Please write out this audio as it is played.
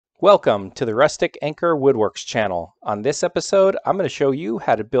Welcome to the Rustic Anchor Woodworks channel. On this episode, I'm going to show you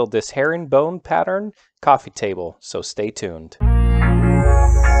how to build this herringbone pattern coffee table, so stay tuned.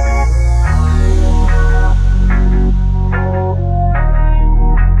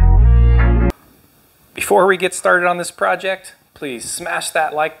 Before we get started on this project, please smash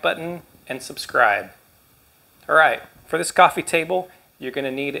that like button and subscribe. Alright, for this coffee table, you're going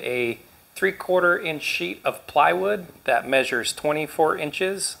to need a 3/4 inch sheet of plywood that measures 24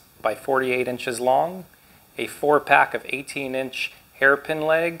 inches by 48 inches long, a 4-pack of 18-inch hairpin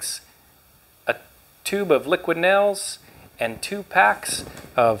legs, a tube of liquid nails, and 2 packs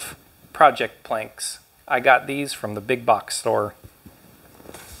of project planks. I got these from the big box store.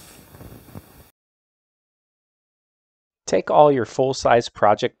 Take all your full-size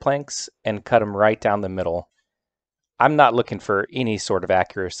project planks and cut them right down the middle. I'm not looking for any sort of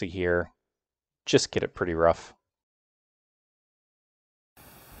accuracy here. Just get it pretty rough.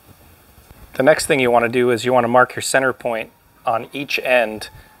 The next thing you want to do is you want to mark your center point on each end.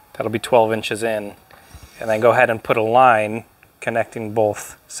 That'll be 12 inches in. And then go ahead and put a line connecting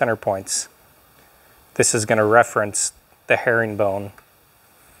both center points. This is going to reference the herringbone.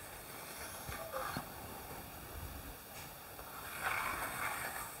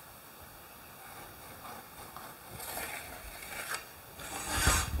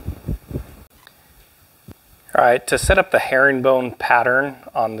 Alright, to set up the herringbone pattern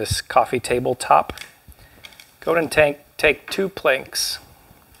on this coffee table top, go ahead and take 2 planks,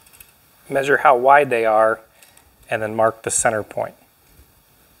 measure how wide they are, and then mark the center point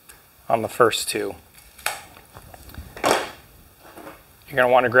on the first 2. You're going to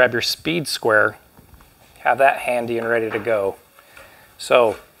want to grab your speed square, have that handy and ready to go.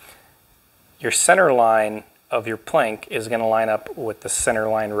 So your center line of your plank is going to line up with the center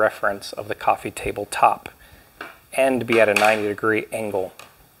line reference of the coffee table top and be at a 90-degree angle.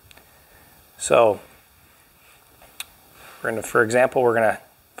 So for example, we're going to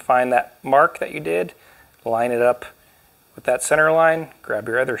find that mark that you did, line it up with that center line, grab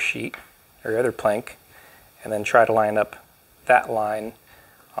your other sheet or your other plank, and then try to line up that line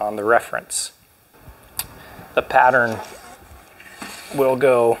on the reference. The pattern will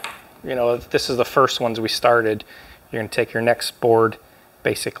go, if this is the first ones we started, you're going to take your next board,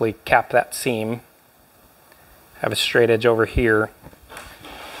 basically cap that seam, have a straight edge over here,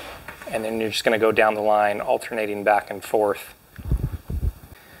 and then you're just going to go down the line alternating back and forth.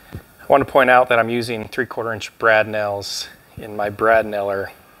 I want to point out that I'm using 3/4 inch brad nails in my brad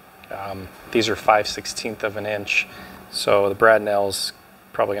nailer. These are 5/16 of an inch, so the brad nail's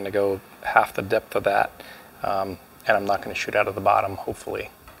probably going to go half the depth of that, and I'm not going to shoot out of the bottom, hopefully.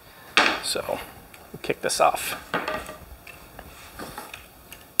 So we'll kick this off.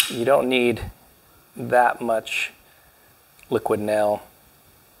 You don't need that much liquid nail.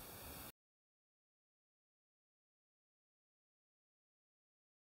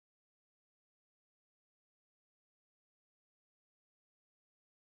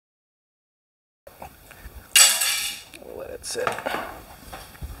 We'll let it sit.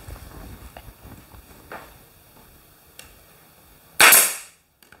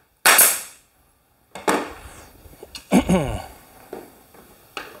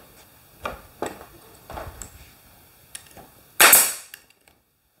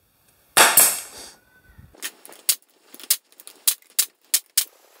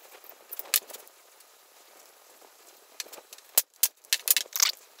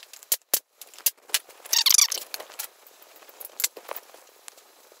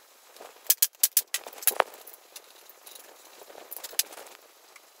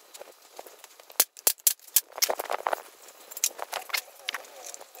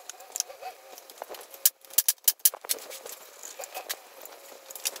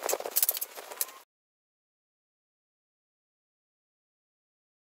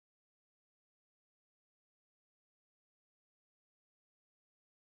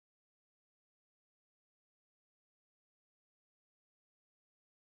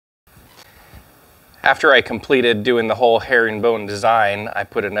 After I completed doing the whole herringbone design, I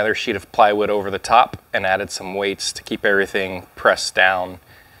put another sheet of plywood over the top and added some weights to keep everything pressed down.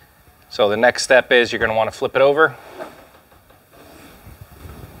 So the next step is you're going to want to flip it over.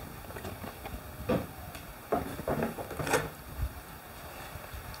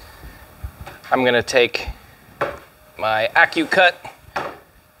 I'm going to take my AccuCut,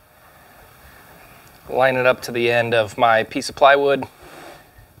 line it up to the end of my piece of plywood,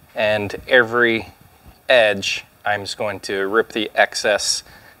 and every edge I'm just going to rip the excess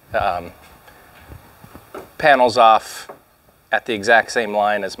panels off at the exact same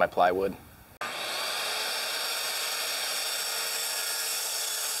line as my plywood.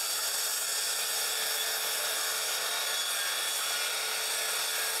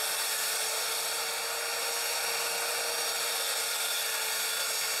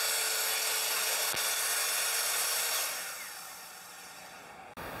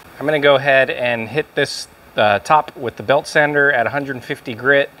 I'm going to go ahead and hit this top with the belt sander at 150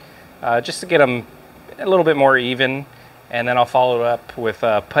 grit just to get them a little bit more even. And then I'll follow it up with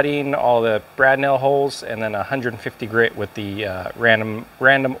puttying all the brad nail holes, and then 150 grit with the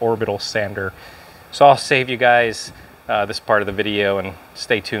random orbital sander. So I'll save you guys this part of the video and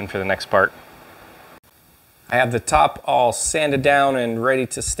stay tuned for the next part. I have the top all sanded down and ready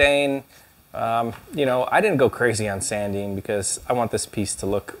to stain. You know, I didn't go crazy on sanding because I want this piece to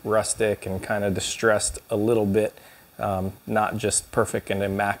look rustic and kind of distressed a little bit, not just perfect and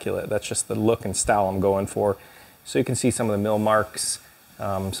immaculate. That's just the look and style I'm going for. So you can see some of the mill marks,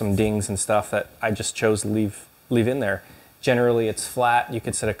 some dings and stuff that I just chose to leave in there. Generally it's flat. You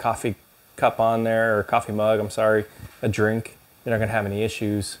could set a coffee cup on there, or a coffee mug, I'm sorry, a drink. You're not gonna have any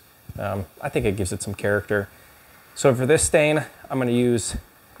issues. I think it gives it some character. So for this stain, I'm gonna use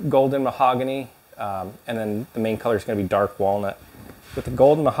golden mahogany, and then the main color is gonna be dark walnut. With the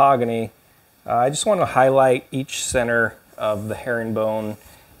golden mahogany, I just want to highlight each center of the herringbone,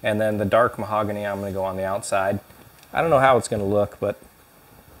 and then the dark mahogany I'm gonna go on the outside. I don't know how it's gonna look, but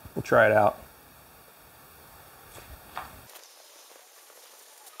we'll try it out.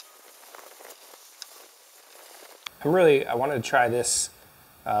 I wanted to try this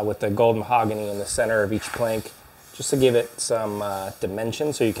with the gold mahogany in the center of each plank, just to give it some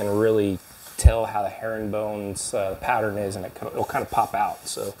dimension, so you can really tell how the herringbone's pattern is, and it'll kind of pop out.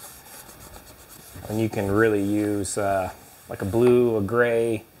 So, and you can really use like a blue, a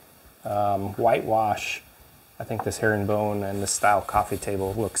gray, whitewash. I think this herringbone and this style coffee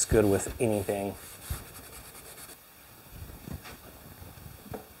table looks good with anything.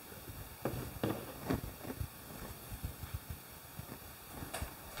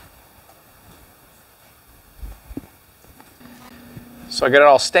 So I got it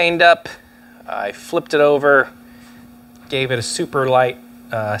all stained up. I flipped it over, gave it a super light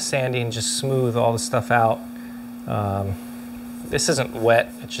sanding, just smooth all the stuff out. This isn't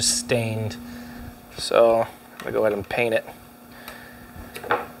wet, it's just stained. So I'm gonna go ahead and paint it.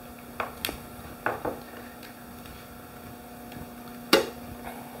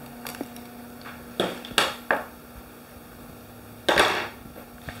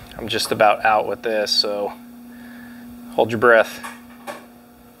 I'm just about out with this, so hold your breath.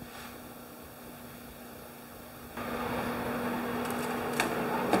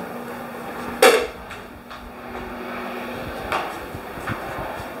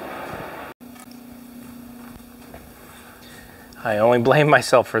 I only blame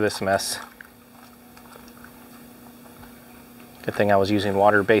myself for this mess. Good thing I was using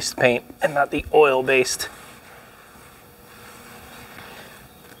water-based paint and not the oil-based.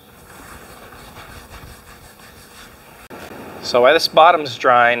 So while this bottom's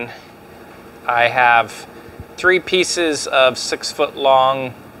drying, I have 3 pieces of 6 foot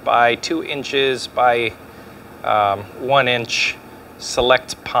long by 2 inches by 1 inch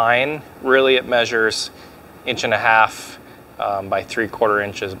select pine. Really it measures 1.5 inches by 3/4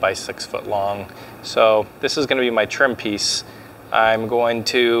 inches by 6 foot long. So this is going to be my trim piece. I'm going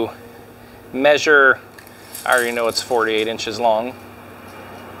to measure, I already know it's 48 inches long,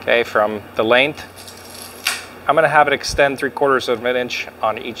 okay, from the length. I'm going to have it extend 3/4 of an inch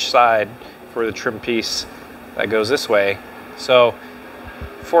on each side for the trim piece that goes this way. So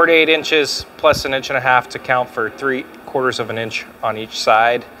 48 inches plus 1.5 inches to count for 3/4 of an inch on each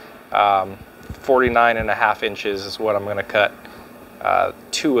side. 49.5 inches is what I'm going to cut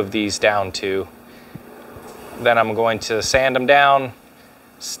 2 of these down to. Then I'm going to sand them down,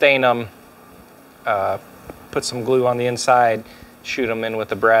 stain them, put some glue on the inside, shoot them in with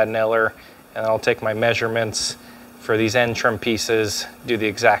the brad nailer, and I'll take my measurements for these end trim pieces, do the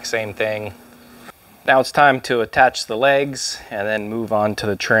exact same thing. Now it's time to attach the legs and then move on to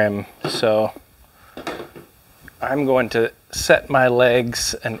the trim. So I'm going to set my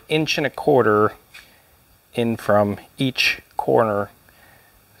legs 1.25 inches in from each corner.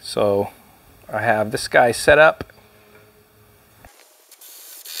 So I have this guy set up.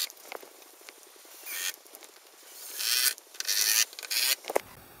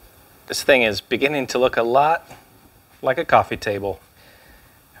 This thing is beginning to look a lot like a coffee table.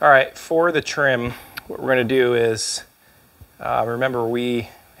 All right, for the trim, what we're going to do is, remember we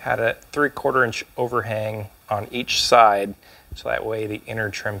had a 3/4 inch overhang on each side, so that way the inner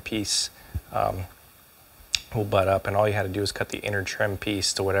trim piece will butt up, and all you had to do is cut the inner trim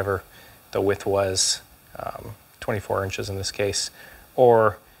piece to whatever the width was, 24 inches in this case,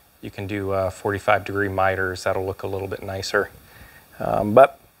 or you can do 45-degree miters. That'll look a little bit nicer.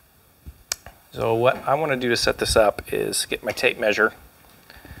 So what I want to do to set this up is get my tape measure,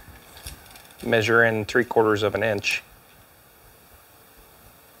 measure in 3/4 of an inch,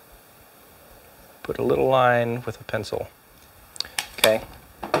 put a little line with a pencil. Okay,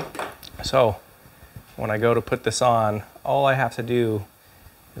 so when I go to put this on, all I have to do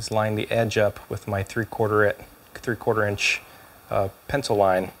is line the edge up with my 3/4 inch pencil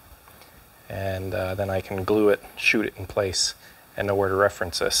line, and then I can glue it, shoot it in place, and know where to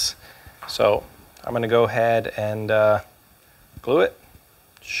reference this. So I'm going to go ahead and glue it,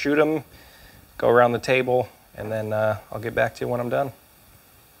 shoot them, go around the table, and then I'll get back to you when I'm done.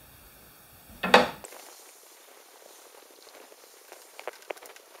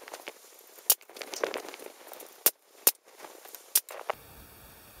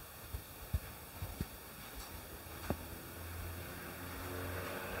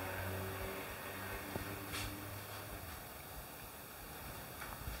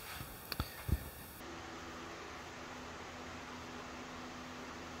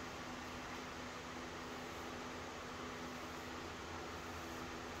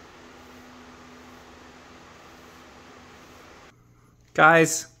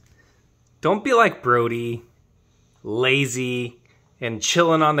 Guys, don't be like Brody, lazy, and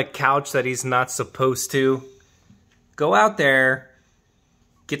chilling on the couch that he's not supposed to. Go out there,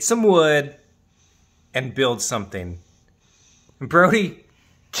 get some wood, and build something. And Brody,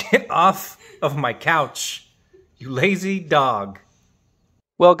 get off of my couch, you lazy dog.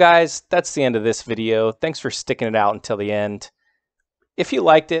 Well guys, that's the end of this video. Thanks for sticking it out until the end. If you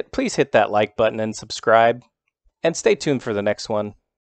liked it, please hit that like button and subscribe. And stay tuned for the next one.